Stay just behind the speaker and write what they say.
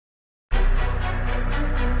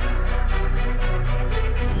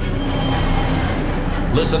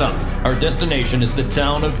Listen up. Our destination is the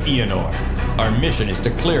town of Eonor. Our mission is to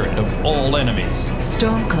clear it of all enemies.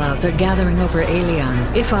 Storm clouds are gathering over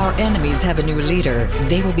Aelion. If our enemies have a new leader,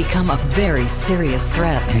 they will become a very serious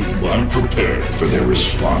threat. I'm prepared for their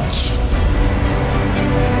response.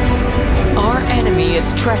 Our enemy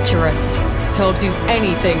is treacherous. He'll do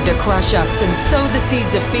anything to crush us and sow the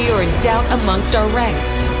seeds of fear and doubt amongst our ranks.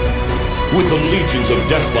 With the legions of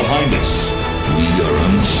death behind us, we are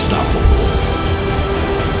unstoppable.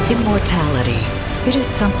 Immortality. It is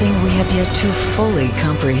something we have yet to fully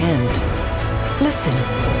comprehend. Listen,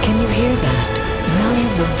 can you hear that?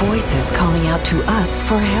 Millions of voices calling out to us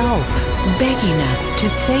for help, begging us to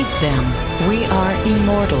save them. We are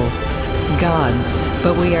immortals, gods,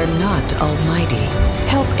 but we are not almighty.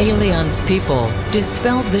 Help Aelion's people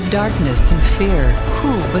dispel the darkness and fear.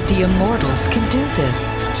 Who but the immortals can do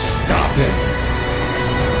this? Stop it!